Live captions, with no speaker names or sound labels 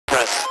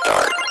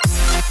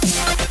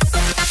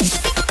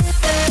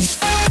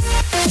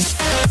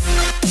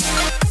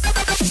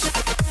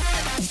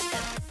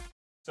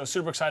So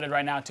super excited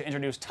right now to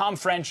introduce Tom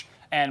French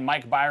and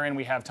Mike Byron.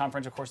 We have Tom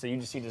French, of course, the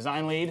UGC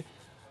design lead.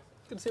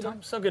 Good to see you,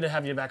 Tom. So good to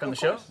have you back on the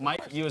show.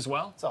 Mike, you as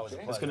well. It's always a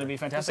pleasure. It's going to be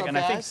fantastic.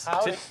 What's up, and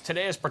I think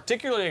today is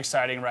particularly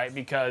exciting, right?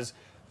 Because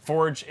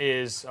Forge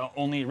is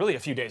only really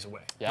a few days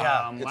away.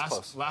 Yeah,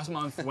 last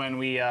month when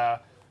we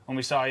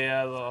saw you,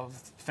 the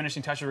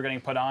finishing touches were getting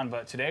put on,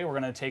 but today we're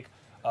going to take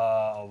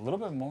a little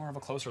bit more of a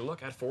closer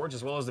look at Forge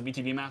as well as the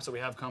BTB maps that we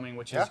have coming,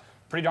 which is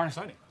pretty darn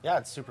exciting. Yeah,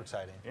 it's super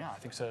exciting. Yeah, I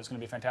think so. It's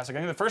going to be fantastic. I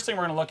think the first thing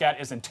we're going to look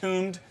at is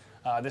Entombed.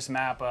 This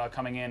map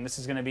coming in. This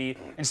is going to be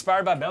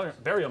inspired by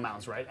burial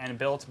mounds, right? And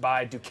built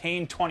by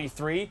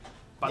Duquesne23.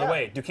 By the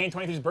way,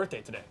 Duquesne23's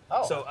birthday today.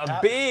 Oh, so a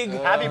big,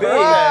 happy big, birthday.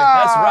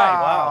 that's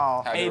right.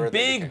 Wow. A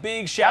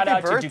big shout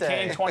out to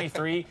birthday.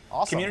 Duquesne23,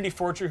 Awesome. community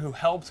forger who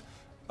helped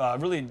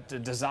really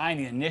design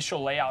the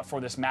initial layout for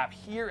this map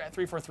here at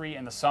 343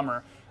 in the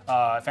summer.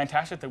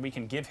 Fantastic that we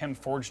can give him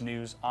Forge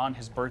news on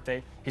his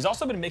birthday. He's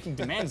also been making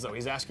demands, though.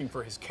 He's asking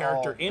for his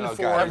character in Forge.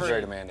 God, he's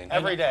very demanding.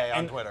 Every day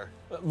on Twitter.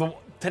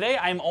 Today,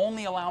 I'm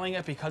only allowing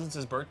it because it's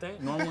his birthday.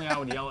 Normally, I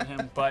would yell at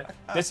him, but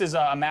this is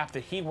a map that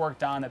he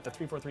worked on that the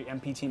 343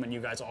 MP team and you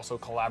guys also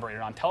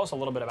collaborated on. Tell us a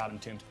little bit about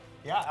Entombed.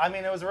 Yeah, I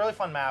mean, it was a really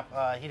fun map.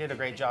 He did a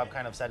great job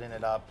kind of setting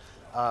it up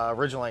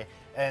originally.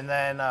 And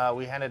then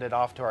we handed it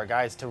off to our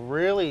guys to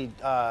really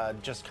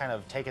just kind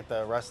of take it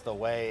the rest of the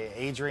way.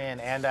 Adrian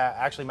and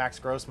actually Max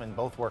Grossman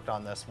both worked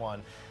on this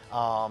one.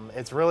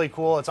 It's really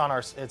cool. It's on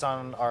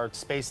our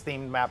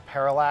space-themed map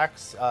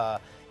Parallax.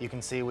 You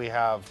can see we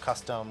have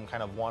custom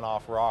kind of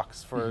one-off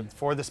rocks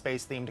for the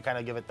space theme to kind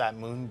of give it that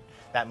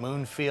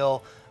moon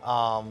feel.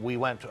 We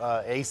went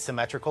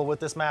asymmetrical with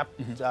this map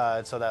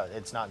so that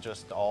it's not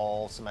just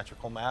all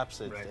symmetrical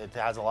maps. It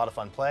has a lot of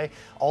fun play.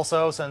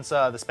 Also, since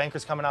the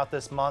Spanker's coming out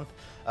this month,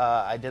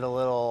 I did a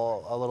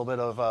little bit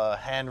of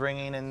hand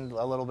wringing and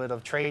a little bit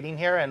of trading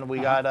here, and we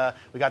got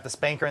the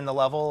Spanker in the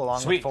level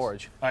along with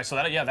Forge. All right, so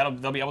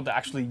they'll be able to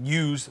actually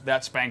use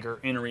that Spanker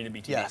in Arena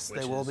BTB. Yes,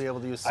 they will be able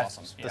to use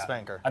the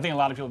Spanker. I think a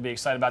lot of people will be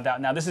excited about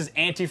that. Now, this is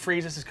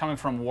Antifreeze. This is coming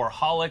from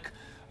Warholic,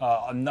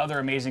 another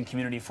amazing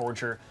community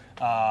forger.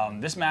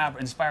 This map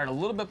inspired a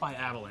little bit by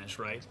Avalanche,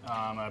 right?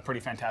 A pretty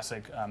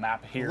fantastic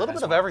map here. A little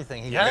bit of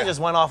everything. He kind of just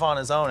went off on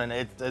his own,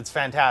 and it's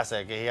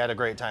fantastic. He had a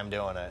great time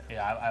doing it.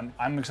 Yeah,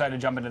 I'm excited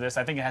to jump into this.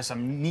 I think it has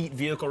some neat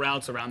vehicle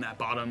routes around that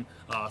bottom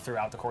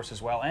throughout the course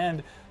as well,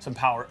 and some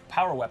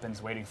power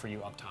weapons waiting for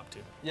you up top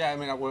too. Yeah, I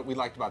mean, what we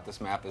liked about this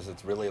map is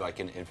it's really like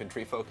an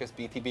infantry-focused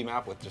BTB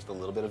map with just a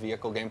little bit of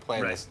vehicle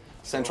gameplay. And this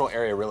central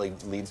area really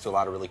leads to a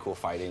lot of really cool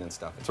fighting and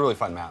stuff. It's a really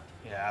fun map.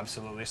 Yeah,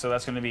 absolutely. So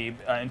that's going to be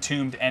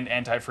Entombed and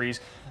Antifreeze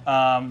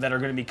that are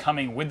going to be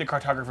coming with the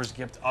Cartographer's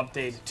Gift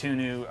update. 2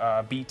 new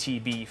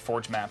BTB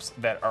Forge maps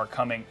that are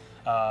coming.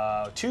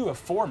 2 of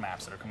 4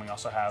 maps that are coming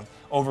also have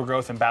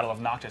Overgrowth and Battle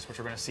of Noctis, which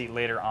we're going to see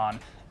later on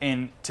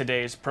in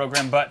today's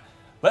program. But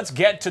let's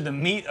get to the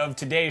meat of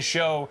today's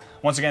show.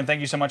 Once again,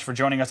 thank you so much for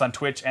joining us on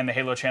Twitch and the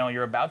Halo channel.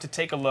 You're about to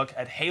take a look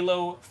at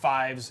Halo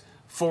 5's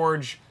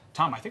Forge.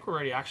 Tom, I think we're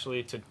ready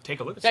actually to take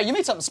a look at something. Yeah, you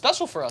made something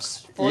special for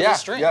us for this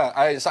stream.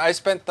 Yeah, so I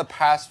spent the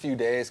past few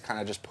days kind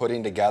of just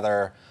putting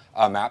together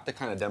a map to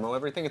kind of demo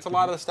everything. It's a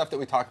lot of the stuff that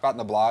we talked about in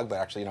the blog, but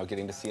actually,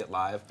 getting to see it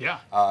live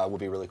would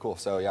be really cool.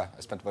 So yeah,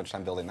 I spent a bunch of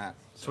time building that.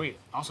 Sweet,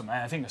 awesome,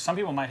 man. I think some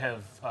people might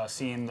have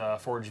seen the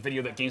Forge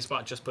video that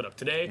GameSpot just put up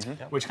today,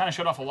 which kind of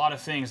showed off a lot of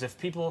things. If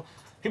people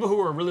who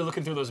were really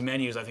looking through those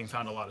menus, I think,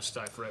 found a lot of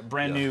stuff, right?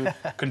 Brand new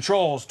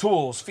controls,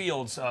 tools,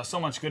 fields, so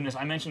much goodness.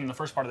 I mentioned in the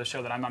first part of the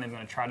show that I'm not even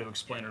going to try to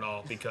explain it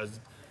all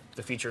because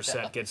the feature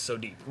set gets so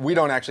deep. We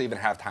don't actually even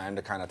have time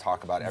to kind of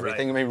talk about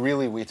everything. I mean,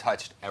 really, we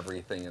touched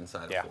everything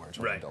inside of Forge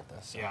when we built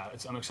this. So. Yeah,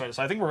 I'm excited.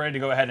 So I think we're ready to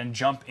go ahead and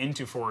jump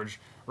into Forge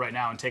right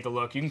now and take a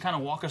look. You can kind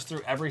of walk us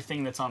through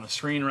everything that's on the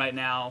screen right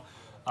now.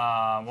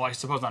 Well, I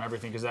suppose not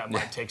everything because that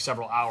might take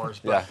several hours,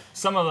 but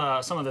some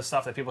of the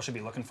stuff that people should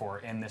be looking for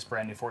in this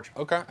brand new Forge.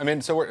 Okay, I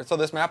mean, so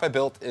this map I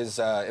built is,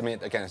 I mean,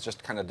 again, it's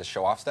just kind of to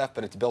show off stuff,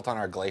 but it's built on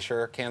our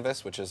Glacier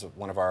canvas, which is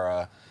one of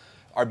our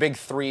big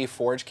 3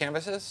 Forge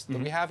canvases that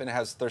we have, and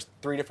there's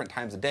 3 different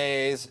times of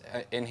days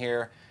in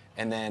here.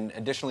 And then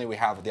additionally, we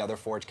have the other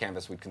Forge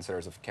canvas we'd consider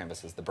as a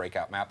canvas is the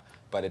breakout map,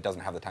 but it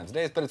doesn't have the times of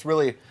days. But it's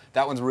really,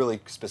 that one's really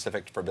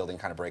specific for building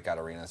kind of breakout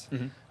arenas.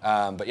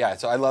 But yeah,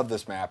 so I love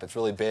this map. It's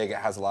really big. It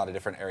has a lot of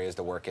different areas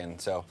to work in.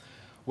 So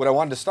what I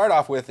wanted to start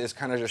off with is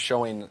kind of just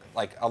showing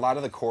like a lot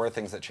of the core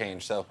things that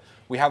change. So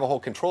we have a whole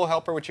control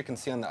helper, which you can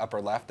see on the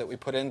upper left that we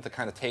put in to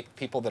kind of take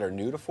people that are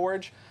new to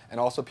Forge and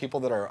also people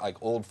that are like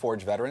old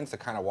Forge veterans to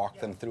kind of walk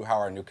them through how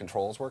our new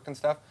controls work and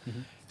stuff.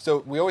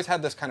 So we always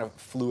had this kind of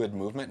fluid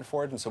movement in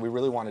Forge, and so we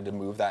really wanted to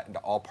move that into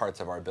all parts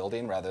of our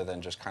building rather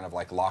than just kind of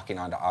like locking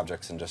onto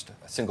objects and just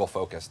single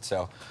focused.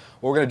 So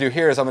what we're going to do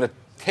here is I'm going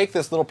to take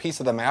this little piece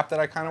of the map that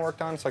I kind of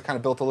worked on. So I kind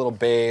of built a little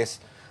base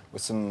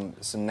with some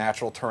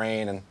natural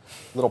terrain and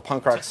little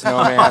punk rock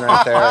snowman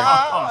right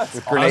there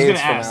with grenades. I was going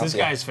to ask, this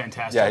guy's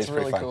fantastic. Yeah, he's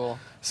really pretty fun. cool.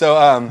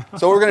 So,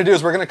 so what we're going to do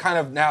is we're going to kind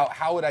of now,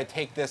 how would I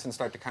take this and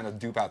start to kind of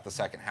dupe out the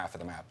second half of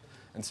the map?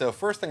 And so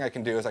first thing I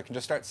can do is I can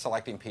just start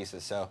selecting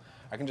pieces. So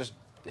I can just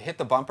hit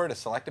the bumper to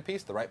select a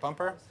piece, the right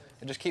bumper,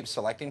 and just keep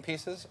selecting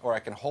pieces, or I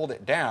can hold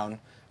it down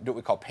and do what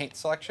we call paint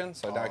selection.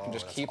 So now I can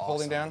just keep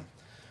holding down.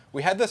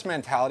 We had this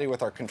mentality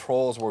with our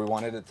controls where we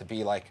wanted it to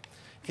be like,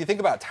 if you think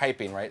about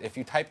typing, right? If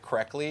you type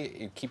correctly,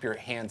 you keep your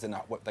hands in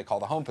what they call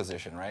the home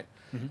position, right?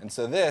 And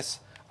so this,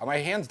 my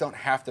hands don't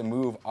have to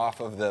move off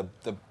of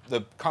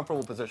the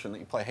comfortable position that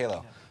you play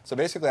Halo. So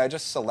basically, I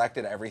just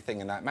selected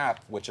everything in that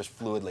map, which is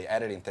fluidly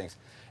editing things.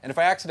 And if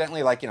I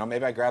accidentally, like,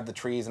 maybe I grab the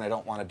trees and I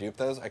don't want to dupe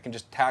those, I can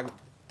just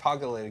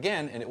toggle it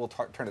again, and it will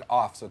turn it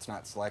off so it's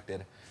not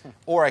selected.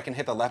 Or I can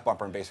hit the left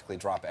bumper and basically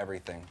drop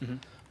everything.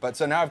 But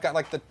so now I've got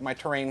like my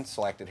terrain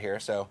selected here.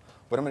 So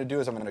what I'm going to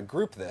do is I'm going to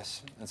group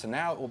this. And so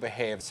now it will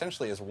behave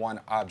essentially as one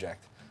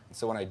object. And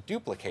so when I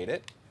duplicate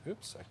it,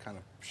 oops, I kind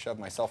of shoved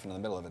myself into the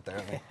middle of it there.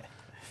 Let me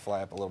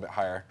fly up a little bit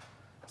higher.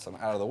 So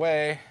I'm out of the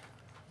way.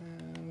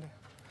 And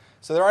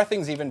so there are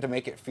things even to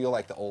make it feel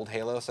like the old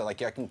Halo. So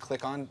like I can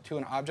click onto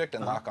an object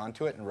and lock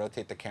onto it and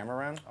rotate the camera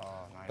around. Oh,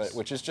 nice. But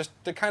which is just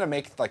to kind of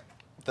make like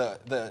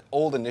the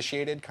old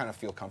initiated kind of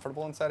feel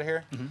comfortable inside of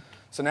here.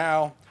 So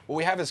now what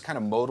we have is kind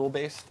of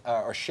modal-based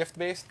or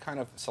shift-based kind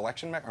of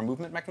selection or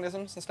movement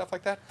mechanisms and stuff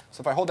like that.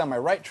 So if I hold down my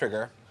right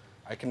trigger,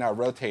 I can now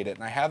rotate it,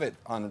 and I have it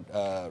on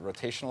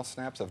rotational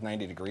snaps of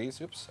 90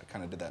 degrees. Oops, I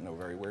kind of did that in a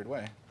very weird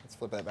way. Let's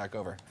flip that back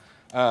over.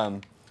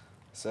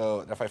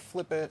 So if I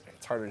flip it,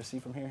 it's harder to see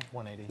from here.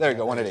 180. There you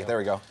go, 180. There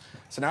we go.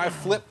 So now I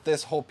flipped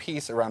this whole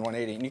piece around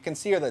 180, and you can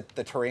see here that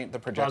the terrain, the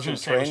projection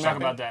terrain. Let's talk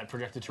about that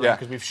projected terrain,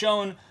 because we've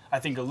shown, I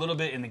think, a little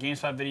bit in the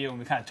GameSpot video, and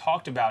we kind of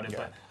talked about it,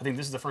 but I think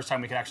this is the first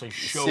time we can actually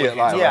show See it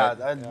live. Yeah,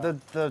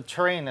 the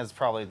terrain is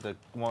probably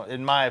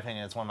in my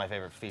opinion, it's one of my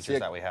favorite features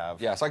that we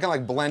have. Yeah, so I can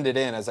like blend it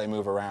in as I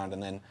move around,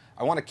 and then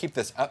I want to keep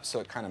this up so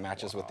it kind of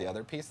matches with the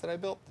other piece that I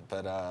built.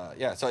 But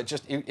yeah, so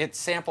it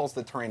samples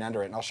the terrain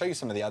under it, and I'll show you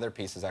some of the other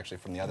pieces actually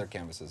from the other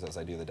canvases as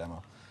I do the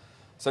demo.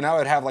 So now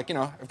I'd have like,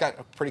 I've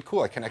got pretty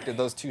cool. I connected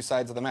those two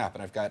sides of the map,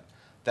 and I've got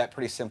that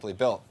pretty simply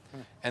built.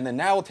 And then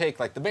now we'll take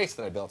like the base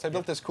that I built. So I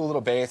built this cool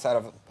little base out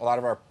of a lot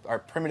of our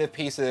primitive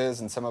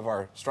pieces and some of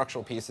our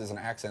structural pieces and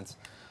accents.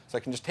 So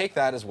I can just take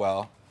that as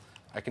well.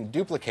 I can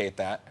duplicate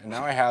that, and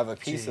now I have a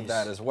piece of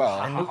that as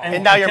well.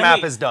 And now your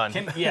map is done.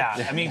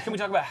 Yeah, I mean, can we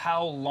talk about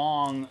how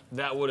long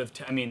that would have,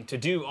 to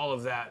do all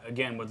of that,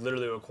 again, would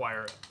literally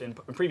require, in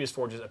previous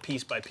Forges, a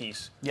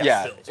piece-by-piece build.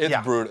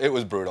 It's brutal. It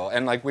was brutal,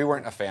 and like we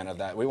weren't a fan of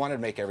that. We wanted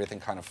to make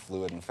everything kind of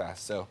fluid and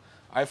fast, so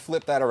I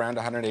flipped that around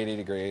 180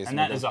 degrees. And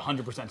that is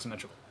 100%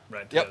 symmetrical,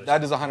 right? Yep,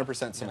 that is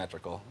 100%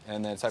 symmetrical.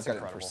 And then so I've got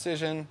it in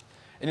precision.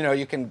 And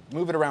you can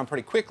move it around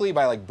pretty quickly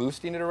by like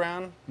boosting it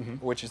around,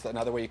 which is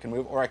another way you can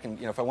move. Or I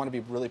can, if I want to be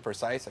really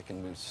precise, I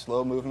can move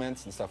slow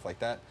movements and stuff like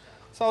that.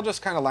 So I'll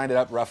just kind of line it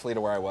up roughly to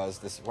where I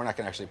was. We're not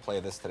going to actually play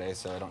this today,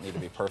 so I don't need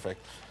to be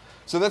perfect.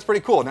 So that's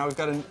pretty cool. Now we've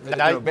got a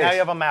now base. Now you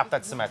have a map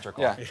that's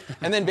symmetrical. Yeah.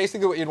 And then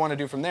basically what you'd want to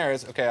do from there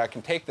is, okay, I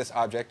can take this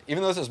object,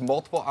 even though this is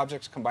multiple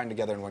objects combined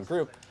together in one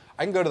group,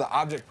 I can go to the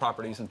object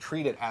properties and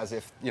treat it as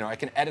if, I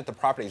can edit the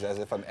properties as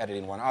if I'm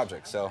editing one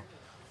object. So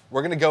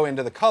we're going to go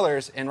into the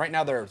colors, and right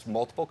now there's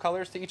multiple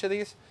colors to each of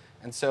these.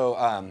 And so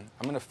I'm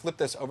going to flip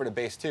this over to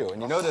base 2.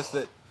 And you notice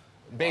that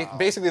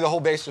basically the whole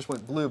base just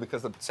went blue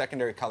because the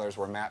secondary colors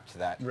were mapped to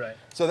that. Right.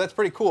 So that's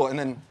pretty cool. And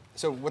then,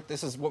 so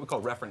this is what we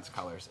call reference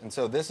colors. And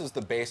so this is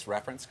the base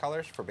reference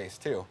colors for base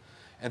 2.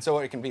 And so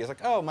what it can be is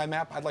like, oh, my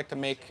map, I'd like to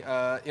make,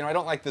 I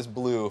don't like this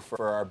blue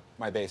for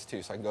my base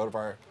 2. So I can go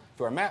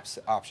to our maps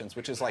options,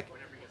 which is like,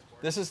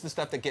 this is the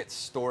stuff that gets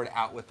stored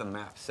out with the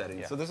map settings.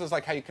 Yeah. So this is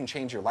like how you can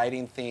change your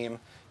lighting theme.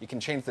 You can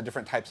change the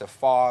different types of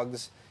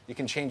fogs. You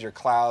can change your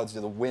clouds,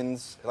 the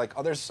winds. Like,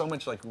 there's so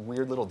much like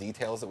weird little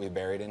details that we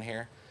buried in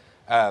here.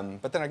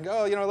 But then I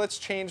go, let's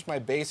change my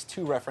base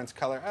 2 reference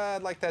color.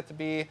 I'd like that to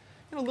be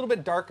a little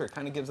bit darker.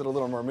 Kind of gives it a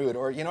little more mood.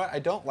 Or you know what? I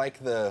don't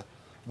like the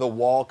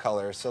wall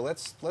color. So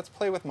let's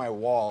play with my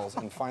walls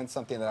and find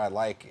something that I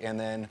like, and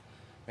then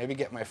maybe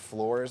get my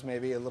floors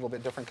maybe a little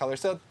bit different color.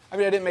 So, I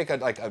didn't make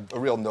a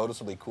real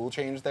noticeably cool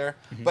change there.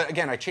 But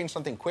again, I changed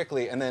something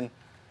quickly, and then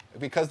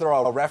because they're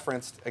all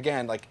referenced,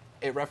 again, like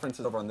it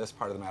references over on this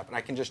part of the map, and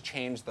I can just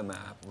change the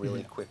map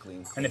really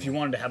quickly. And if you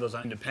wanted to have those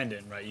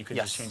independent, right, you could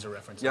just change the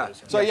reference. Yeah.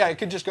 So yeah, I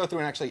could just go through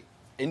and actually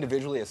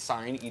individually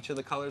assign each of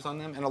the colors on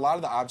them, and a lot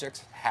of the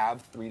objects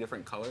have 3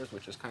 different colors,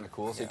 which is kind of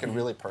cool, so you can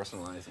really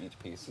personalize each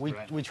piece.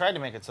 We tried to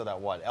make it so that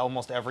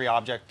almost every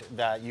object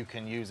that you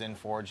can use in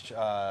Forge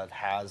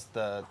has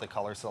the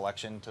color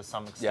selection to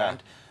some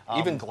extent. Yeah.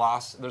 Even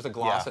gloss, there's a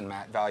gloss and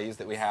matte values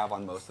that we have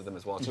on most of them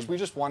as well. It's just, we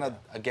just want to,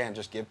 again,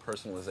 just give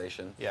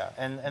personalization. Yeah,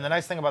 and the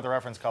nice thing about the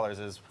reference colors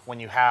is when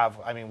you have,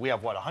 we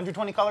have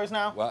 120 colors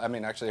now? Well,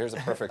 actually, here's a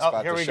perfect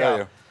spot to show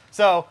you.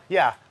 So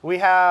yeah, we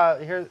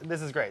have here.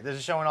 This is great. This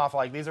is showing off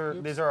like these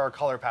are our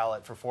color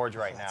palette for Forge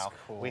right now.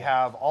 Cool. We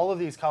have all of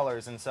these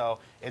colors, and so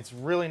it's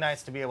really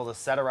nice to be able to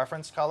set a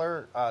reference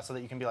color so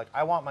that you can be like,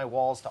 I want my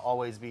walls to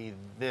always be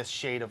this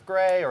shade of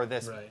gray or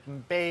this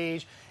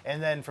beige,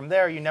 and then from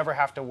there you never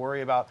have to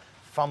worry about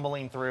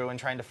fumbling through and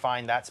trying to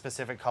find that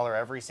specific color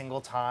every single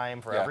time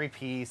for every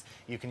piece.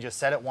 You can just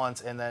set it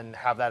once and then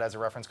have that as a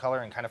reference color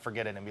and kind of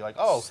forget it and be like,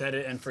 oh. Set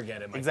it and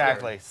forget it.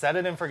 Exactly. Set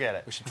it and forget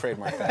it. We should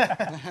trademark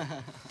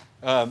that.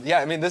 Yeah,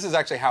 I mean, this is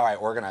actually how I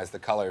organized the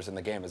colors in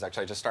the game. Is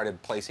actually I just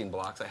started placing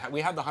blocks. We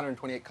had the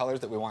 128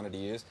 colors that we wanted to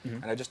use,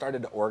 and I just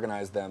started to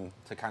organize them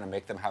to kind of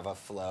make them have a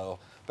flow.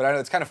 But I know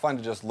it's kind of fun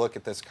to just look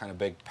at this kind of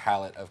big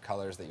palette of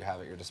colors that you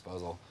have at your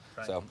disposal.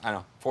 Right. So I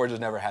don't know, Forge has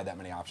never had that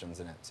many options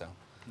in it, so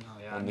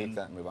we'll meet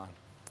that and move on.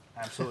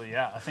 Absolutely,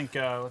 yeah. I think,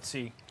 let's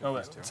see. Oh,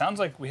 it sounds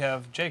like we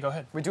have, Jay, go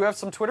ahead. We do have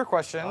some Twitter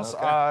questions,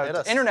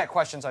 internet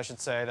questions, I should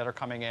say, that are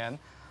coming in.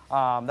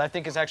 That I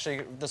think is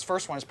actually, this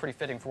first one is pretty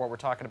fitting for what we're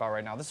talking about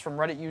right now. This is from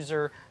Reddit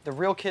user, The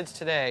Real Kids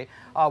Today.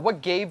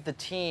 What gave the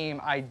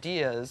team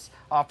ideas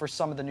for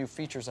some of the new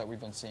features that we've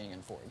been seeing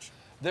in Forge?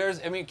 I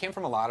mean, it came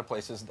from a lot of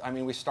places. I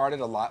mean, we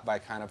started a lot by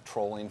kind of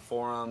trolling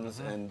forums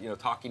and, you know,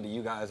 talking to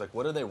you guys, like,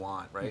 what do they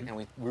want, right? And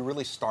we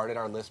really started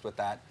our list with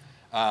that.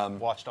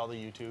 Watched all the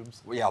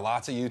YouTubes. Yeah,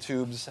 lots of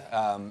YouTubes.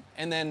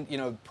 And then, you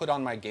know, put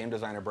on my game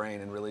designer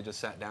brain and really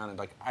just sat down and,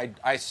 like,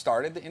 I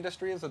started the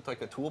industry as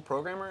like a tool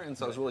programmer, and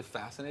so I was really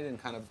fascinated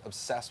and kind of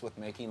obsessed with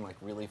making, like,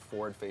 really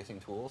forward-facing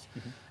tools.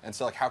 And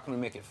so, like, how can we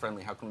make it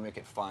friendly? How can we make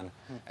it fun?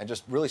 And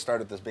just really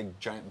started this big,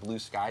 giant blue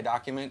sky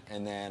document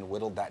and then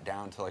whittled that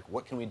down to, like,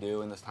 what can we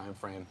do in this time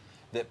frame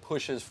that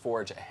pushes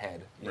Forge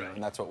ahead, you know,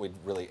 and that's what we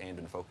really aimed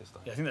and focused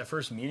on. Yeah, I think that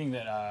first meeting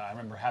that I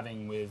remember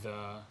having with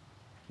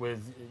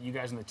you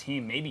guys on the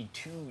team maybe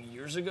 2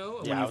 years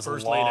ago. Yeah, when it was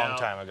a long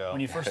time ago. When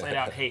you first laid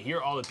out, hey, here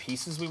are all the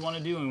pieces we want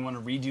to do, and we want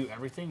to redo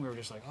everything. We were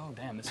just like, oh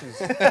damn, this is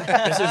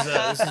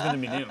this is going to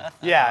be new.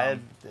 Yeah,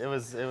 it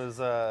was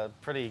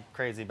pretty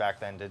crazy back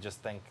then to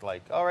just think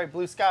like, all right,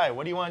 blue sky,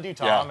 what do you want to do,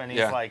 Tom? And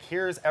he's like,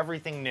 here's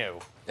everything new.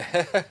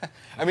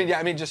 I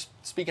mean, just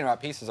speaking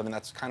about pieces, I mean,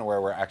 that's kind of where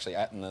we're actually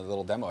at in the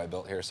little demo I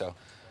built here. So,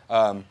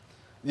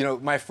 you know,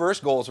 my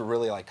first goals were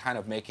really like kind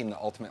of making the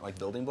ultimate like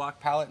building block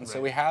palette, and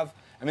so we have.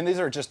 I mean, these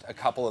are just a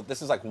couple of,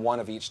 this is like one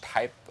of each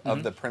type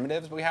of the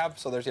primitives we have.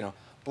 So there's, you know,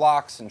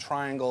 blocks and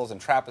triangles and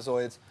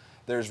trapezoids.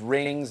 There's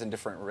rings and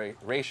different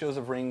ratios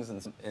of rings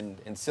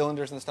and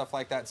cylinders and stuff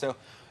like that. So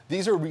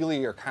these are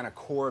really your kind of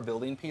core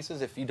building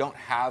pieces. If you don't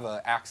have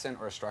an accent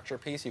or a structure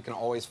piece, you can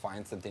always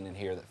find something in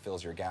here that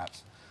fills your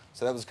gaps.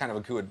 So that was kind of a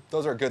good,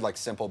 those are good like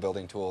simple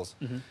building tools.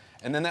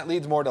 And then that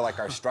leads more to like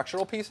our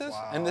structural pieces.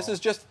 And this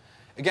is just,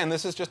 again,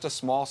 this is just a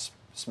small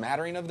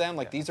smattering of them.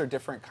 Like these are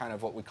different kind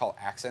of what we call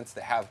accents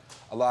that have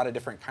a lot of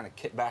different kind of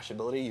kit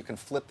bashability. You can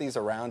flip these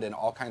around in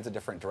all kinds of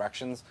different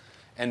directions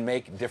and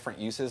make different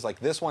uses. Like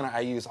this one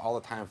I use all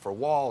the time for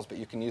walls, but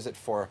you can use it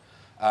for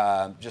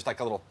just like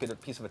a little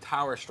piece of a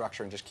tower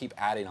structure and just keep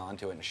adding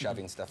onto it and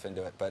shoving stuff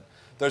into it. But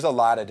there's a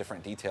lot of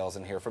different details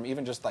in here, from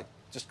even just like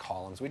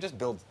columns. We just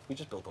built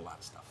a lot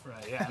of stuff.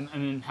 Right. Yeah. And I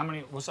mean, how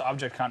many? What's the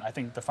object count? I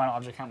think the final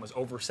object count was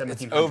over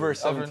 1,700. It's over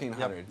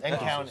 1,700. Yep. And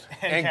counting.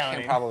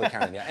 And probably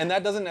counting. Yeah. And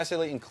that doesn't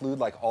necessarily include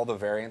like all the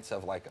variants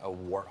of like a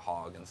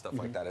warthog and stuff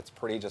like that. It's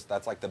pretty just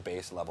that's like the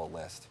base level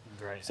list.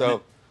 Right.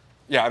 So.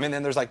 Yeah, I mean,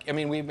 then there's like, I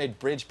mean, we made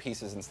bridge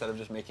pieces instead of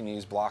just making you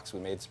use blocks. We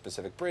made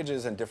specific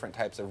bridges and different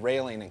types of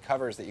railing and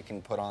covers that you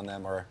can put on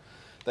them, or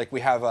like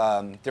we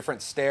have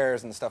different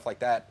stairs and stuff like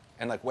that,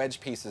 and like wedge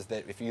pieces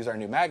that if you use our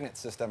new magnet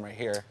system right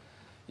here,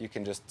 you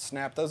can just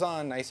snap those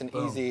on nice and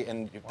easy,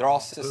 and they're all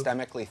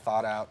systemically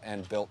thought out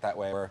and built that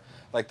way. Where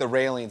like the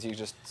railings, you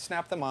just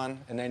snap them on,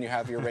 and then you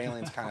have your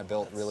railings kind of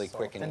built really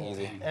quick and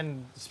easy.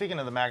 And speaking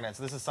of the magnets,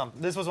 this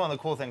was one of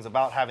the cool things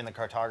about having the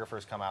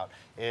cartographers come out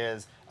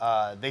is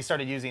they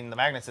started using the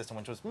magnet system,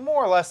 which was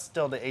more or less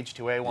still the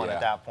H2A one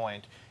at that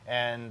point.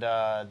 And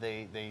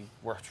they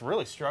were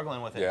really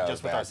struggling with it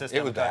just with our system.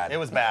 It was bad. It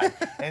was bad.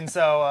 And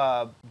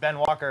so Ben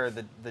Walker,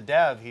 the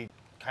dev, he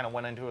kind of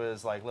went into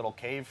his like little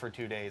cave for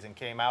 2 days and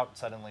came out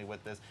suddenly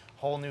with this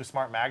whole new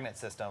smart magnet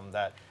system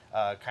that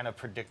kind of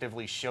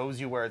predictively shows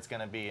you where it's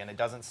going to be, and it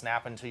doesn't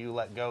snap until you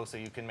let go, so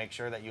you can make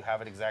sure that you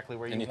have it exactly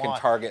where you want. And you can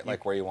target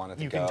like where you want it to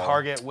go. You can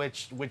target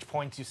which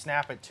points you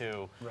snap it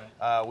to.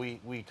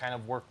 Right. We kind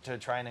of work to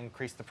try and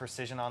increase the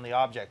precision on the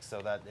object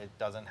so that it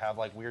doesn't have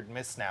like weird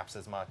missnaps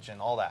as much and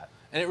all that.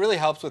 And it really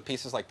helps with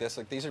pieces like this.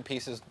 Like these are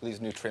pieces,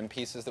 these new trim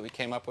pieces that we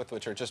came up with,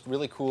 which are just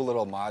really cool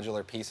little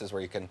modular pieces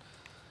where you can,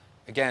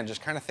 again,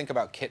 just kind of think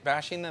about kit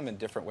bashing them in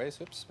different ways.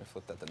 Oops, I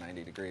flipped that to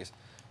 90 degrees.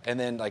 And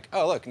then like,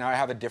 oh look, now I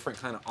have a different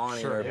kind of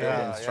awning or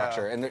building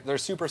structure. And they're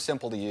super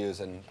simple to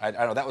use. And I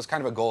don't know, that was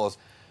kind of a goal, is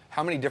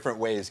how many different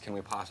ways can we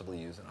possibly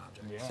use an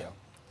object? Yeah. So.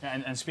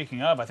 And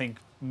speaking of, I think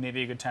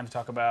maybe a good time to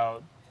talk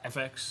about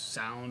FX,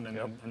 sound, and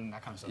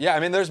that kind of stuff. Yeah, I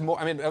mean, there's more.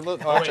 I mean, wait,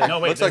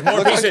 there's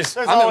more pieces.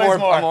 There's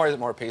always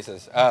more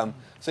pieces.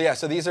 So yeah,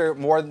 so these are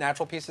more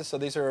natural pieces. So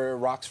these are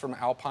rocks from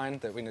Alpine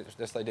that we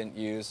just didn't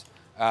use.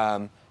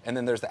 And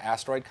then there's the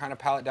asteroid kind of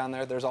palette down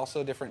there. There's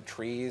also different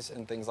trees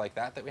and things like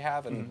that we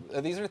have. And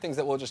these are things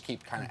that we'll just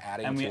keep kind of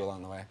adding to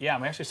along the way. Yeah,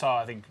 and we actually saw,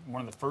 I think, one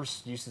of the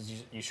first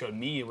uses you showed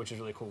me, which is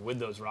really cool with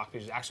those rock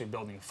pages, actually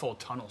building full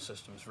tunnel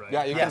systems, right?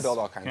 Yeah, you can build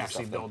all kinds you of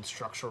stuff. actually build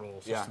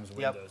structural systems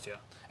with those, yeah.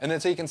 And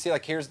then so you can see,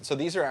 like, so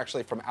these are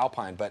actually from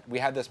Alpine, but we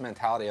had this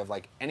mentality of,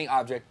 like, any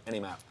object, any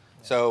map.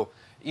 So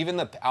even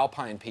the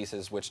Alpine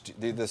pieces, which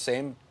do the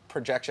same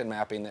projection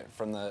mapping that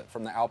from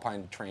the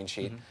Alpine terrain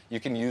sheet,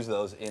 you can use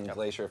those in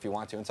Glacier if you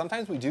want to. And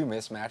sometimes we do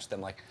mismatch them,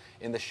 like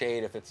in the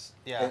shade if it's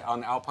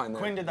on Alpine.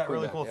 Quinn did that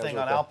really cool thing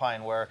on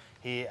Alpine where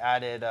he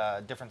added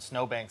different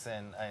snowbanks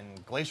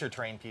and glacier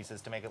terrain pieces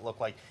to make it look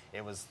like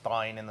it was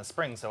thawing in the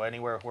spring. So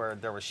anywhere where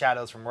there were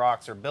shadows from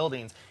rocks or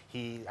buildings,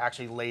 he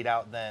actually laid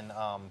out then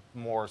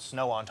more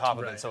snow on top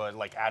of it. So it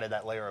like added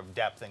that layer of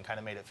depth and kind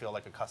of made it feel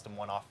like a custom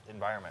one-off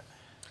environment.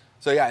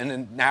 So yeah, and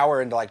then now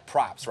we're into like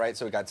props, right?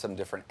 So we got some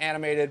different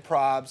animated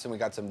props, and we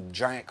got some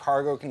giant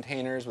cargo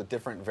containers with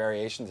different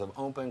variations of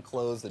open,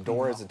 close. The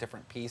door is a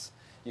different piece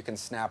you can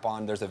snap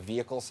on. There's a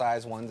vehicle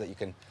size one that you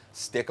can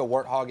stick a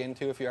warthog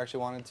into if you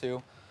actually wanted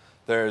to.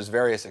 There's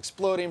various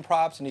exploding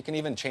props, and you can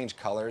even change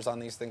colors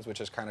on these things,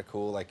 which is kind of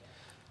cool. Like,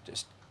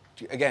 just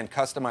again,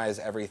 customize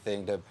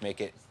everything to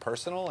make it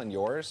personal and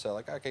yours. So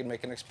like, I could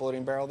make an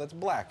exploding barrel that's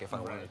black if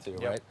I wanted to,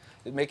 right?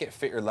 Make it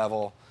fit your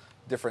level.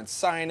 Different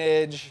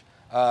signage.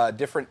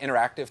 Different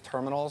interactive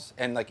terminals,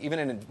 and like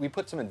even we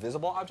put some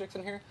invisible objects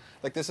in here.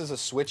 Like this is a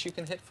switch you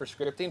can hit for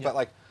scripting, but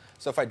like,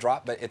 so if I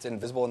drop, but it's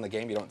invisible in the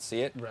game, you don't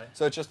see it. Right.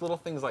 So it's just little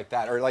things like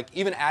that, or like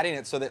even adding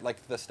it so that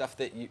like the stuff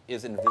that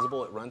is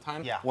invisible at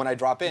runtime, when I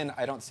drop in,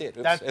 I don't see it.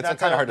 It's kind of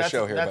hard to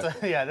show here.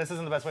 Yeah, this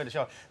isn't the best way to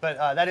show it, but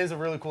that is a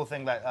really cool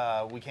thing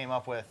that we came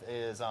up with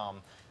is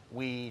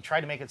we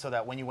tried to make it so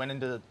that when you went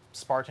into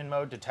Spartan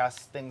mode to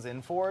test things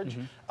in Forge,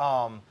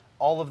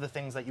 all of the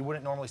things that you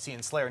wouldn't normally see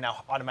in Slayer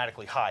now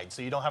automatically hide.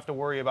 So you don't have to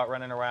worry about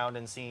running around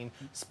and seeing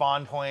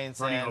spawn points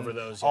running and over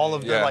those, all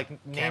of the like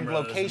named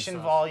cameras location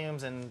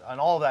volumes and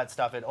all of that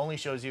stuff. It only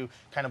shows you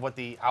kind of what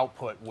the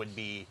output would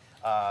be.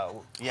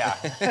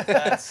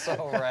 That's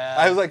so rad.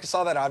 I was like,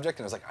 saw that object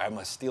and I was like, I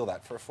must steal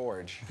that for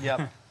Forge.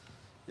 Yep.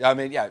 I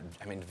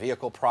mean,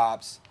 vehicle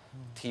props.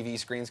 TV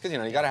screens, because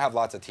you got to have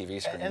lots of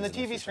TV screens. And the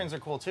TV screens are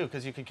cool too,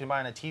 because you could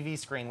combine a TV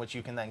screen, which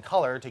you can then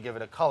color to give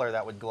it a color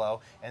that would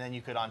glow, and then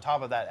you could on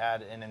top of that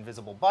add an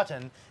invisible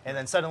button, and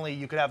then suddenly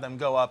you could have them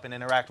go up and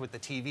interact with the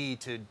TV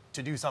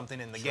to do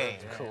something in the game.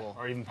 Cool.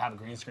 Or even have a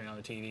green screen on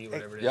the TV,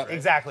 whatever it is. Yep. Right?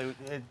 Exactly.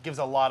 It gives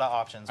a lot of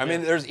options. I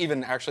mean, there's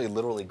even actually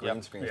literally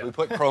green screens. We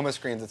put chroma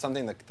screens. It's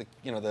something that the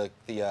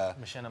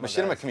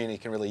machinima community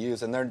can really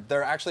use, and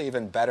they're actually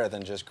even better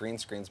than just green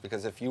screens,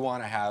 because if you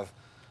want to have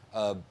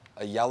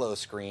a yellow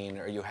screen,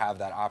 or you have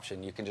that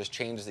option, you can just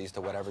change these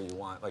to whatever you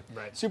want. Like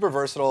super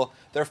versatile.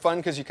 They're fun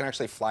because you can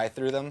actually fly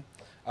through them,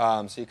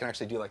 so you can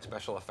actually do like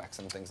special effects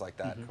and things like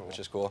that, which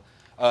is cool.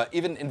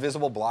 Even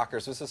invisible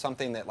blockers. This is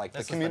something that like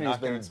the community's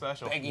been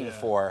begging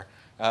for.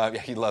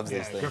 He loves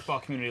these things.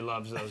 Griffball community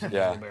loves those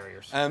invisible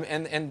barriers.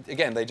 And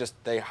again,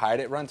 they hide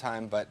at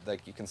runtime, but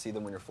like you can see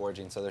them when you're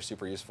forging, so they're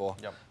super useful.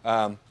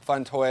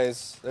 Fun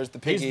toys. There's the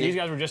piggy. These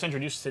guys were just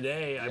introduced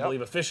today, I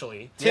believe,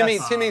 officially.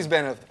 Timmy's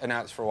been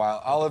announced for a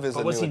while. Olive is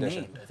a new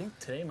addition. Named? I think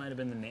today might have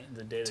been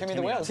the day that Timmy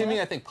the Whale.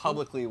 Timmy, I think,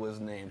 publicly was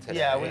named today.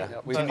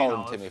 Yeah, we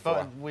called him Timmy for.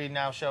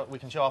 But we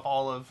can show off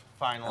Olive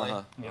finally.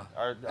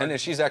 And then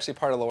she's actually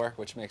part of lore,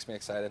 which makes me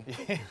excited,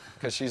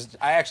 because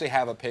I actually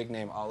have a pig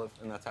named Olive,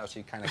 and that's how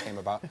she kind of came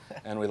about,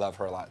 and we love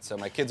her a lot. So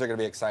my kids are going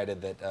to be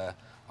excited that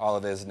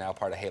Olive is now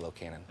part of Halo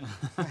canon.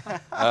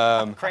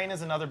 Crane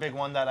is another big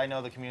one that I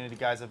know the community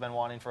guys have been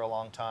wanting for a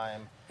long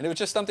time. And it was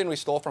just something we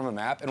stole from a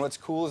map. And what's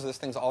cool is this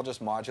thing's all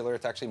just modular.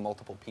 It's actually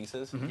multiple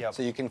pieces.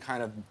 So you can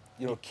kind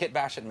of kit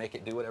bash it and make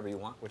it do whatever you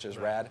want, which is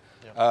rad.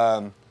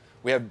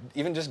 We have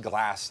even just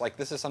glass. Like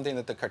this is something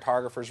that the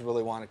cartographers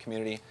really want in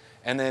community.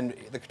 And then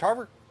the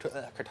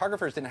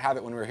cartographers didn't have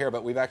it when we were here,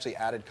 but we've actually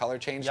added color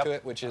change to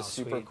it, which is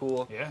super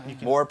cool.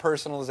 More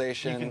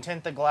personalization. You can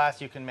tint the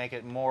glass. You can make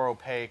it more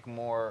opaque,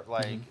 more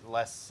like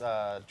less,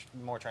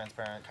 more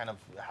transparent. Kind of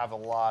have a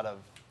lot of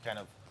kind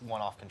of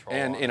one-off control.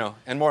 And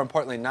and more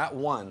importantly, not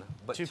one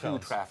but two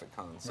cones. traffic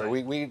cones. So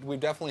we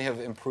definitely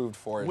have improved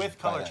Forge with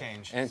color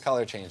change and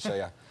color change.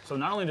 So So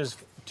not only does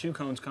 2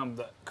 cones come,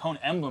 the cone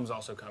emblem's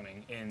also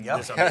coming in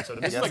this update. So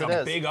this is like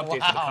a big update for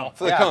the cone.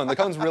 For the cone. The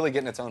cone's really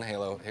getting its own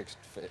Halo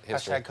history.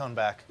 Hashtag cone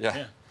back.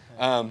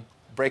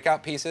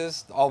 Breakout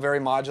pieces, all very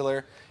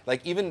modular.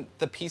 Like even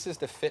the pieces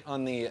to fit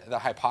on the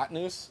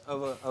hypotenuse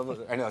of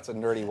a I know it's a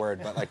nerdy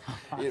word, but like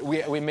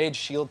we made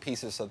shield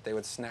pieces so that they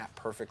would snap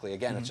perfectly.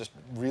 Again, it's just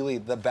really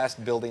the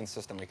best building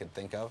system we could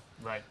think of.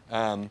 Right.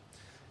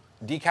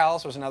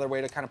 Decals was another way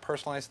to kind of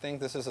personalize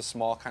things. This is a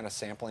small kind of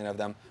sampling of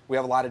them. We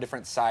have a lot of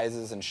different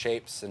sizes and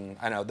shapes, and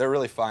I know they're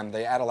really fun.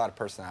 They add a lot of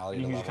personality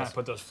to You can levels. just kind of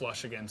put those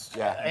flush against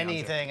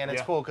anything, and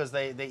it's cool because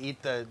they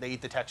eat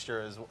the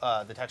texture as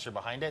the texture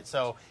behind it,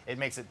 so it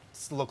makes it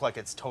look like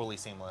it's totally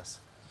seamless.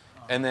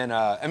 And then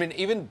I mean,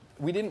 even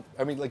we didn't.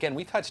 I mean, again,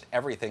 we touched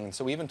everything.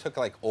 So we even took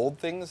like old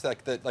things,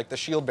 like the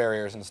shield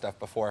barriers and stuff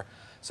before.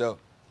 So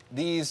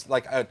these,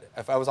 like,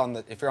 if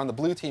you're on the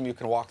blue team, you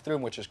can walk through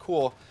them, which is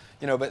cool,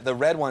 you know. But the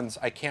red ones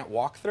I can't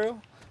walk through,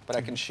 but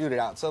I can shoot it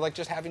out. So like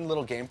just having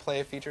little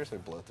gameplay features. We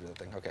blow through the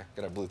thing. Okay,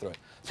 good. I blew through it.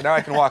 So now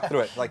I can walk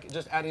through it. Like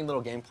just adding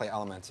little gameplay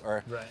elements,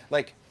 or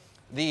like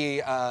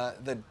the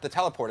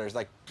teleporters.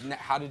 Like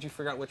how did you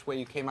figure out which way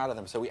you came out of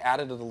them? So we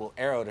added a little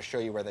arrow to show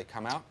you where they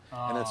come out.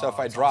 And then so if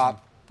I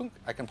drop, boom,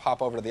 I can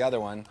pop over to the other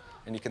one,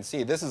 and you can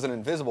see this is an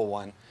invisible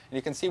one. And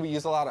you can see we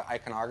use a lot of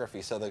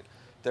iconography. So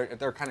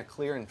they're kind of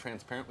clear and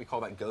transparent. We call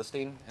that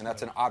ghosting, and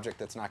that's an object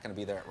that's not going to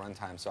be there at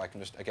runtime. So I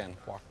can just, again,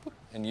 walk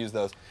and use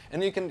those.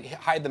 And you can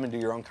hide them and do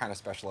your own kind of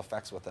special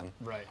effects with them.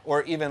 Right.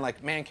 Or even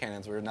like man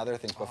cannons were another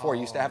thing before.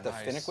 You used to have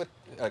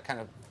to kind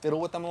of fiddle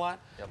with them a lot.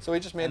 So we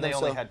just made them they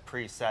only had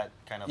preset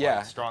kind of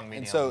like strong,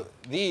 medium. And so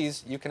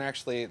these, you can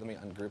actually, let me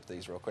ungroup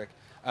these real quick.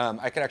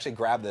 I could actually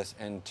grab this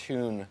and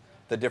tune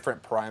the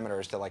different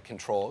parameters to like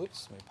control,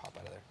 oops, let me pop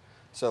out of there.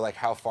 So like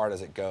how far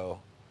does it go?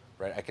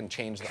 Right, I can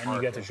change the arc. And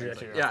you get the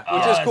trajectory. Yeah,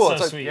 which is cool. So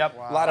it's sweet. A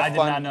lot of fun. I did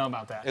not know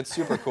about that. It's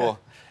super cool.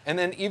 And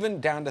then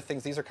even down to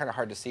things, these are kind of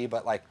hard to see,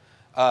 but like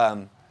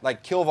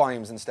kill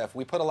volumes and stuff,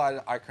 we put a lot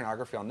of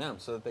iconography on them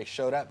so that they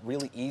showed up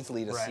really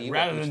easily to see.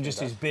 Rather than just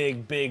these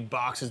big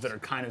boxes that are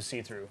kind of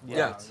see-through.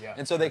 Yeah.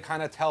 And so they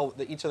kind of tell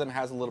that each of them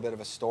has a little bit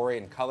of a story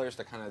and colors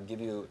to kind of give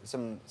you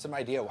some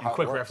idea of how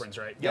quick it works. reference,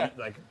 right? Yeah.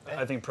 Like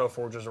I think Pro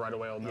Forgers right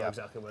away will know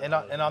exactly what. And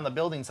on the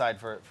building side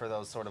for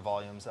those sort of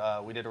volumes,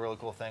 we did a really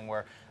cool thing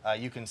where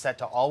you can set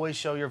to always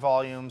show your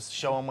volumes,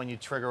 show them when you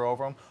trigger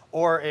over them,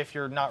 or if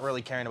you're not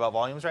really caring about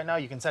volumes right now,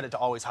 you can set it to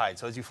always hide.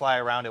 So as you fly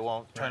around, it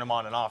won't turn them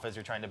on and off as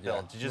you're trying to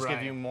build, to just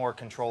give you more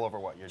control over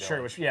what you're doing.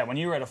 Sure, which, when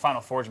you were at a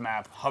Final Forge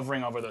map,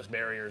 hovering over those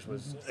barriers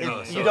was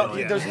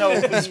there's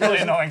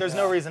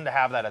no reason to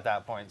have that at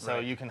that point. So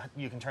you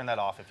can turn that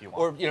off if you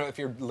want. Or if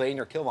you're laying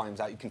your kill volumes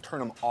out, you can turn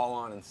them all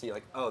on and see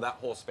like, oh, that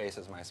whole space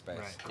is my space.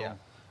 Right, cool.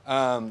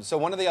 Yeah. So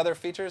one of the other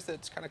features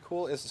that's kind of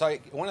cool is,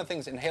 one of the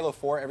things in Halo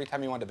 4, every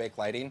time you wanted to bake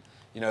lighting,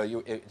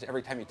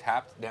 every time you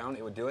tapped down,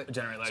 it would do it.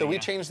 Generate lighting, so we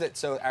changed it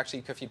so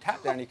actually if you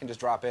tap down, you can just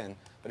drop in.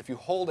 But if you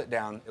hold it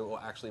down, it will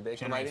actually bake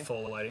the lighting.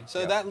 Full lighting.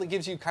 So that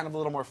gives you kind of a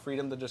little more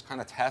freedom to just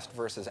kind of test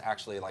versus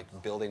actually like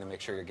building to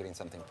make sure you're getting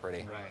something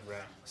pretty.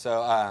 Right.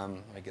 So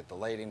let me get the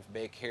lighting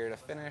bake here to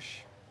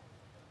finish.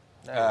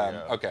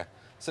 Okay.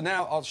 So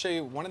now I'll show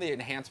you one of the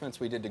enhancements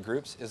we did to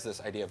groups is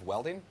this idea of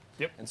welding.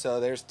 Yep. And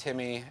so there's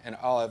Timmy and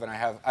Olive, and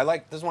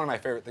this is one of my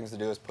favorite things to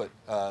do is put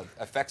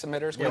effects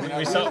emitters.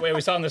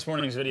 We saw in this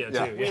morning's video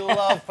too. We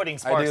love putting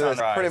sparks I do this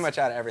on our pretty eyes. much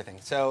out of everything.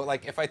 So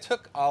like if I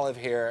took Olive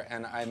here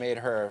and I made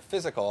her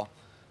physical,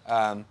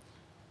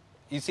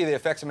 you see the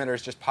effects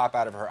emitters just pop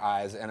out of her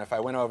eyes. And if I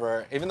went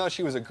over, even though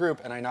she was a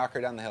group and I knock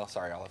her down the hill,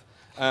 sorry Olive,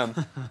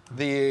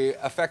 the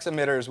effects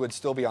emitters would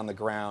still be on the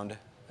ground.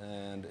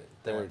 And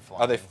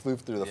they flew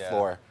through the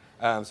floor.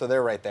 So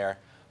they're right there.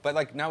 But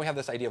like now we have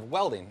this idea of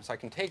welding. So I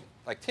can take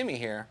like Timmy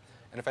here,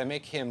 and if I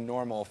make him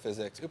normal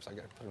physics, oops, I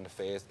got to put him to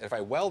phase. If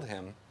I weld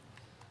him,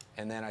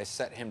 and then I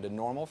set him to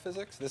normal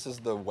physics, this is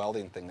the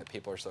welding thing that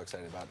people are so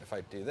excited about. If I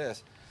do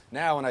this,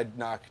 now when I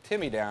knock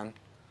Timmy down,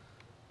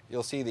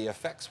 you'll see the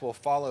effects will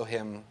follow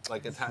him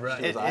like attached to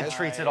his eyes. It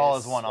treats it all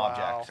as one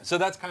object. So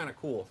that's kind of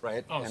cool,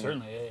 right? Oh,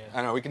 certainly, yeah.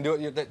 I know, we can do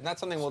it.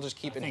 That's something we'll just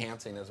keep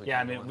enhancing as we go.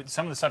 Yeah, I mean,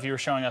 some of the stuff you were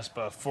showing us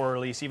before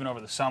release, even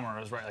over the summer,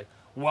 was like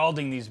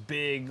welding these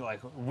big like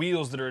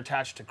wheels that are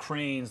attached to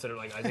cranes that are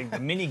like, I think the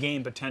mini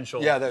game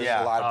potential. Yeah, there's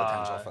a lot of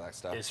potential for that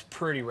stuff. It's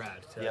pretty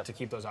rad to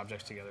keep those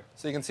objects together.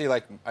 So you can see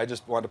like I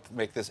just wanted to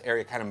make this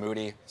area kind of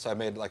moody, so I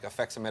made like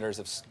effects emitters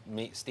of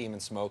steam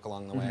and smoke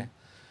along the way.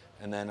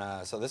 And then,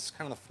 so this is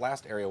kind of the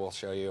last area we'll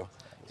show you.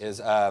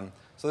 So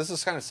this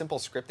is kind of simple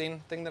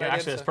scripting thing that I did.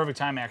 Actually, it's perfect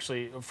time,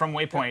 actually. From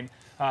Waypoint,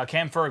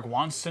 Cam Ferg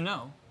wants to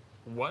know,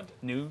 what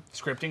new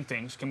scripting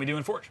things can we do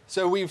in Forge?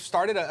 So we've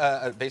started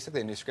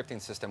basically a new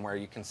scripting system where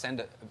you can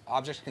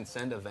objects can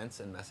send events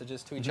and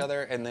messages to each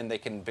other, and then they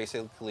can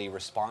basically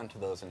respond to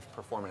those and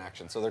perform an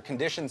action. So they're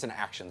conditions and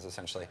actions,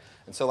 essentially.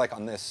 And so like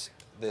on this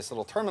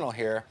little terminal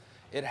here,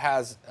 it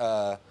has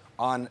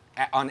on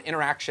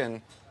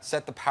interaction,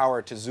 set the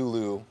power to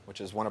Zulu, which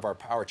is one of our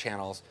power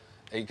channels.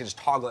 You can just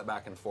toggle it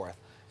back and forth.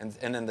 And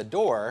then the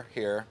door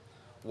here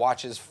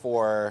watches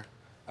for,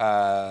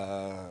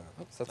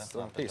 oops, that's the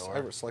wrong piece.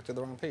 I selected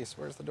the wrong piece.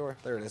 Where's the door?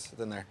 There it is,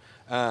 it's in there.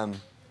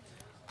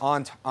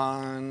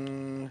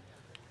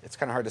 It's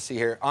kind of hard to see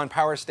here. On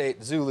power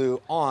state, Zulu,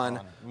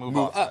 move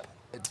up.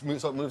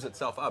 So it moves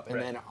itself up,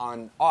 and then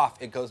on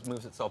off, it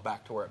moves itself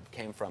back to where it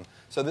came from.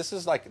 So this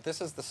is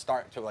the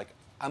start to like,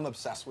 I'm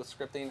obsessed with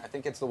scripting. I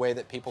think it's the way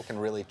that people can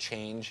really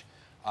change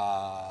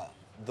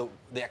the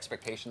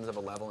expectations of a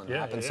level and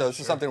map. And so this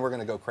is something we're going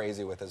to go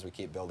crazy with as we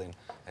keep building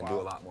and do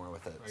a lot more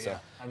with it. So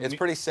it's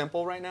pretty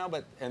simple right now,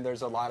 but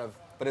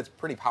it's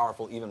pretty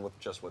powerful even with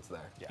just what's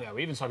there. Yeah,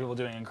 we even saw people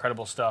doing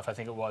incredible stuff. I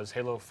think it was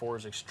Halo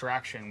 4's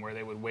extraction, where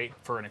they would wait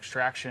for an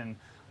extraction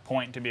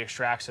point to be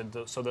extracted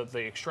so that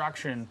the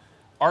extraction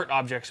art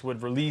objects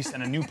would release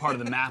and a new part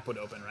of the map would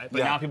open, right? But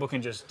now people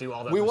can just do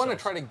all that We themselves. want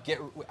to try to get,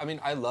 I mean,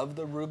 I love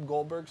the Rube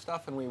Goldberg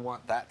stuff, and we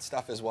want that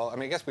stuff as well. I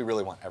mean, I guess we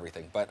really want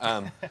everything, but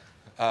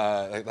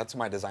That's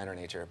my designer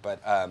nature.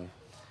 But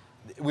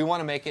we want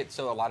to make it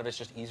so a lot of it's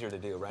just easier to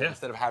do, right?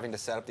 Instead of having to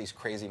set up these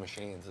crazy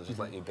machines, it's just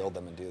let you build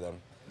them and do them.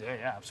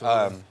 Yeah,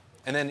 absolutely.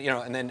 And then,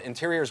 and then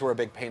interiors were a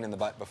big pain in the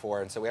butt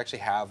before, and so we actually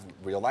have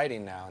real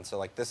lighting now. And so,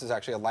 like, this is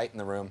actually a light in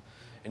the room,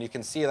 and you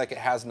can see, like, it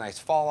has a nice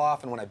fall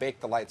off, and when I bake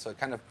the light, so it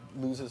kind of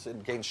loses,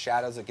 it gains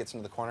shadows, it gets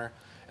into the corner.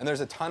 And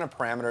there's a ton of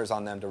parameters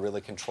on them to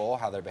really control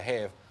how they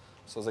behave.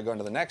 So as I go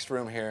into the next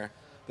room here,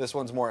 this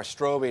one's more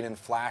strobing and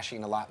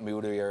flashing, a lot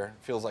moodier.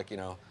 Feels like,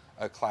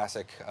 a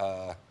classic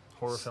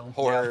horror film.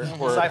 Horror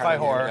Sci-fi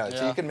horror.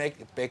 So you can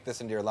bake this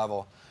into your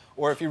level.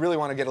 Or if you really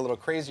want to get a little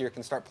crazier, you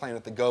can start playing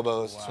with the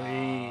gobos,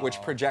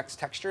 which projects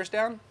textures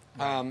down.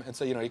 And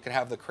so, you could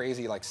have the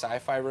crazy, like,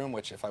 sci-fi room,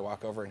 which if I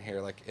walk over in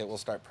here, like, it will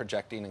start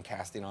projecting and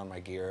casting on my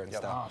gear and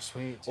stuff. Oh,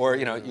 sweet. Or,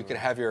 you could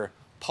have your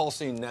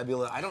pulsing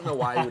nebula. I don't know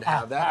why you would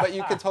have that, but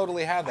you could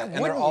totally have that.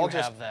 And they're all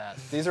just,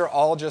 these are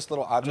all just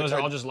little objects. And those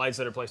are all just lights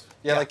that are placed.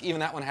 Yeah, like, even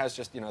that one has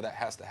just, that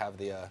has to have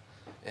the,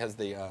 it has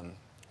the,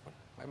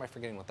 why am I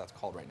forgetting what that's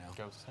called right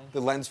now? The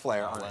lens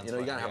flare on it.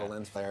 You gotta have a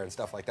lens flare and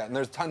stuff like that. And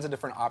there's tons of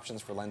different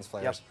options for lens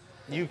flares.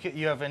 Yep.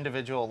 You have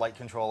individual light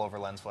control over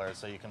lens flares,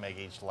 so you can make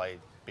each light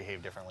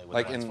behave differently with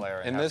lens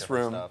flare. In this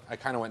room, I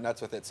kind of went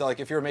nuts with it. So, like,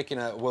 if you were making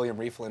a William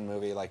Rieflin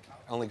movie, like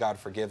Only God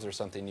Forgives or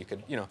something, you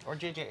could, or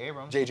J.J.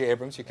 Abrams. J.J.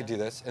 Abrams, you could do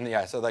this. And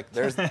yeah, so, like,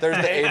 there's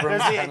the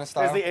Abrams kind of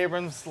style. There's the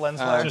Abrams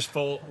lens flare. Just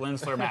full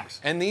lens flare max.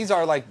 And these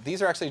are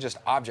actually just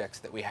objects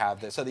that we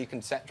have so that you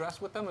can set dress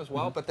with them as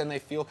well, but then they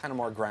feel kind of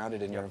more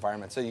grounded in your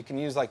environment. So you can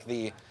use, like,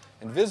 the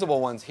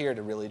invisible ones here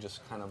to really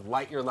just kind of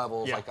light your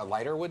levels like a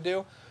lighter would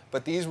do.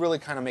 But these really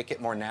kind of make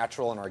it more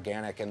natural and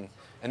organic. And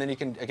then you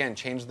can, again,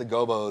 change the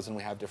gobos, and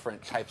we have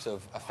different types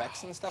of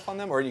effects and stuff on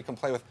them. Or you can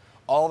play with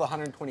all the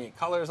 128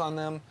 colors on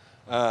them.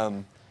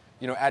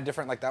 Add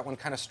different, like that one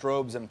kind of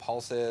strobes and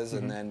pulses.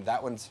 And then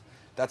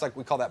that's like,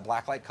 we call that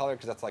blacklight color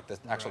because that's like the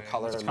actual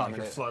color. It's kind of like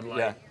your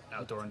floodlight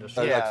outdoor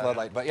industry. Like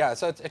floodlight. But yeah,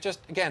 so it's just,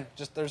 again,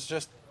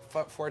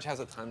 Forge has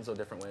a tons of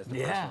different ways to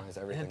personalize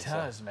everything. It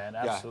does, man,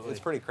 absolutely. Yeah,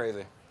 it's pretty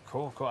crazy.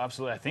 Cool,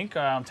 absolutely. I think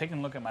I'm taking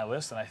a look at my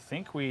list, and I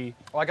think we...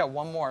 Oh, I got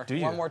one more. Do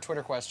you? One more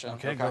Twitter question.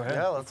 Okay, go ahead.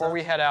 Yeah, before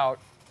we head out,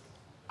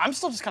 I'm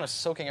still just kind of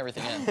soaking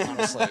everything in,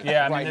 honestly.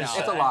 Yeah, I mean, right now.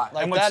 It's a lot.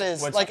 Like, that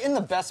is, like, in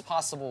the best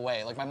possible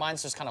way. Like, my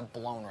mind's just kind of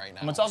blown right now.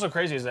 And what's also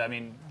crazy is that, I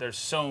mean, there's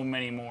so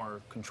many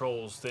more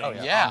controls, things,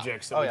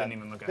 objects that we didn't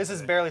even look at. This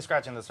is barely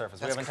scratching the surface.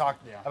 We haven't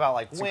talked about,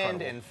 like,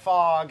 wind incredible. and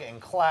fog and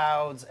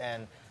clouds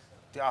and...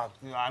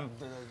 I'm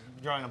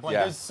drawing a blank.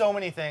 Yeah. There's so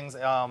many things,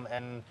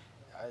 and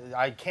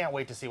I can't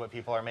wait to see what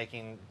people are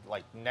making,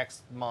 like,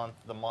 next month,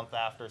 the month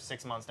after,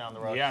 6 months down the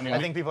road. Yeah, I mean, I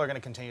think people are going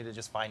to continue to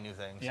just find new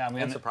things. Yeah,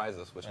 And surprise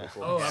us, which will be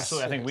cool. Oh,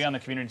 absolutely. I think we on the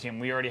community team,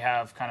 we already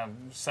have kind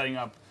of setting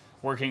up,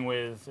 working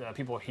with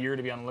people here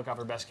to be on the lookout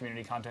for best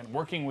community content,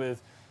 working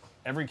with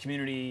every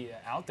community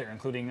out there,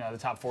 including the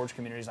top Forge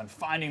communities, on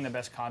finding the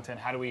best content.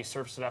 How do we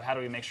surface it up? How do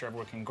we make sure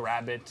everyone can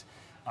grab it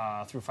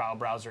through file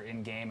browser,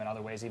 in-game, and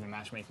other ways, even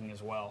matchmaking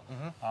as well.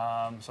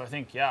 So I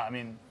think, I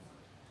mean,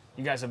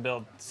 you guys have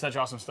built such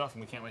awesome stuff,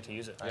 and we can't wait to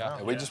use it. Yeah,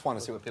 we just want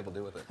to see what people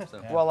do with it.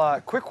 So. Well,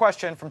 quick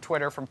question from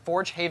Twitter, from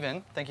Forge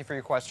Haven. Thank you for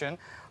your question.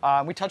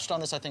 We touched on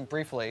this, I think,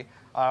 briefly.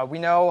 We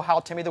know how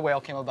Timmy the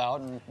Whale came about,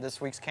 and this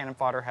week's Cannon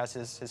Fodder has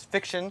his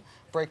fiction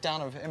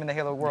breakdown of him in the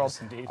Halo world.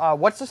 Yes, indeed.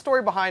 What's the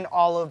story behind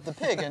Olive the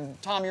Pig? And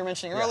Tom, you were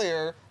mentioning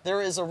earlier,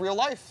 there is a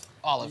real-life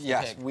Olive the Pig.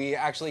 Yes, we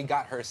actually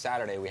got her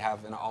Saturday. We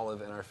have an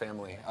Olive in our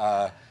family.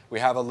 We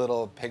have a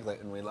little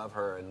piglet, and we love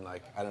her, and,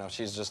 like, I don't know,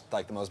 she's just,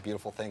 like, the most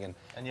beautiful thing.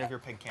 And you have your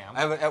pig cam.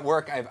 At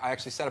work, I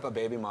actually set up a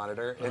baby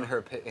monitor in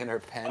her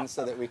pen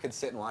so that we could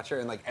sit and watch her,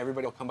 and, like,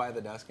 everybody will come by the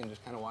desk and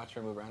just kind of watch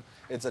her move around.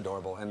 It's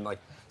adorable, and, like,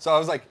 so I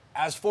was like,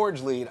 as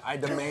Forge lead, I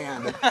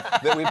demand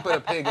that we put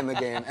a pig in the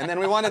game. And then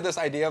we wanted this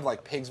idea of,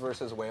 like, pigs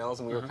versus whales,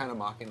 and we were kind of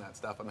mocking that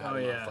stuff and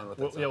having a lot of fun with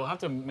it. Yeah, we'll have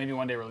to maybe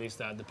one day release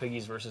that, the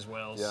piggies versus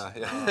whales.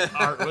 Yeah.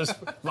 Art was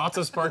lots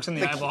of sparks in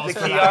the eyeballs.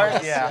 The key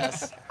art,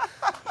 Yes.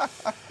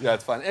 Yeah,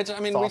 it's fun. I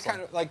mean, we awesome.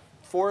 kind of, like,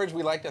 Forge,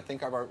 we like to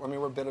think of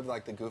we're a bit of,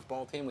 like, the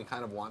goofball team. We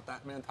kind of want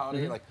that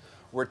mentality. Like,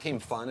 we're team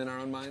fun in our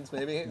own minds,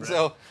 maybe. Right.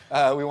 So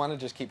we want to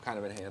just keep kind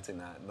of enhancing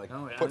that and, like,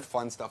 put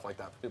fun stuff like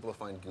that for people to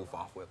find goof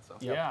off with. So.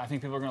 Yeah, I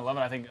think people are going to love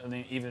it. I think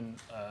even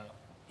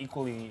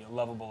equally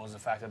lovable is the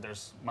fact that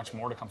there's much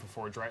more to come for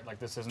Forge, right? Like,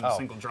 this isn't a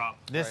single drop.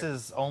 This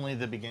is only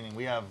the beginning.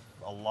 We have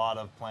a lot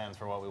of plans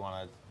for what we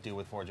want to do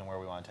with Forge and where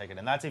we want to take it,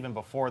 and that's even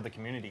before the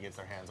community gets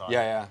their hands on it.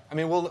 Yeah. I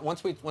mean,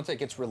 once it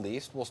gets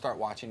released, we'll start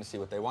watching to see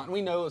what they want. And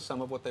we know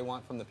some of what they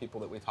want from the people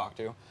that we talk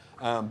to,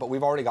 but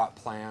we've already got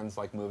plans,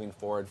 like, moving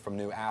forward from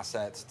new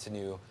assets to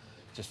new,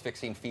 just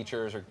fixing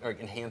features or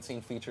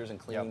enhancing features and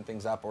cleaning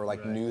things up, or,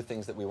 like, new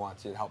things that we want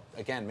to help,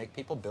 again, make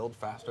people build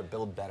faster,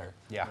 build better.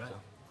 Yeah. Right.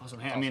 Awesome.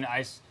 Hey, I mean,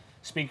 I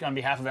speak on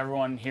behalf of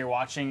everyone here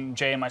watching,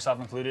 Jay and myself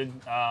included.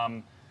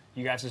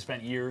 You guys have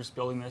spent years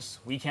building this.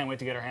 We can't wait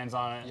to get our hands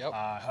on it. Yep.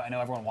 I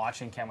know everyone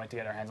watching can't wait to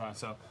get our hands on it.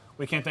 So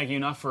we can't thank you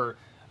enough for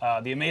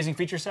the amazing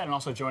feature set and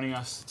also joining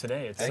us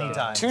today. It's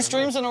Anytime. 2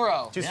 streams in a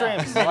row. 2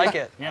 streams. I like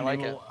it. Yeah, I like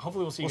it.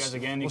 Hopefully we'll see you guys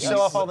again. We'll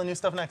show off all the new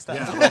stuff next time.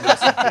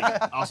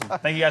 Yeah. Awesome.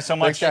 Thank you guys so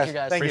much. Thank you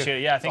guys. Appreciate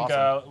it. Yeah,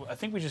 Awesome. I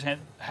think we just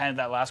had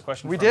that last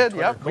question. We from did.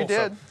 Twitter. Yep, Cool. we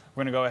did. So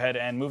we're gonna go ahead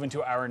and move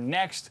into our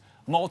next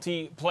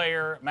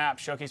multiplayer map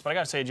showcase. But I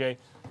gotta say, Jay,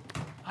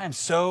 I am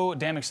so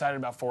damn excited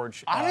about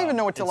Forge. I don't even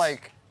know what to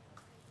like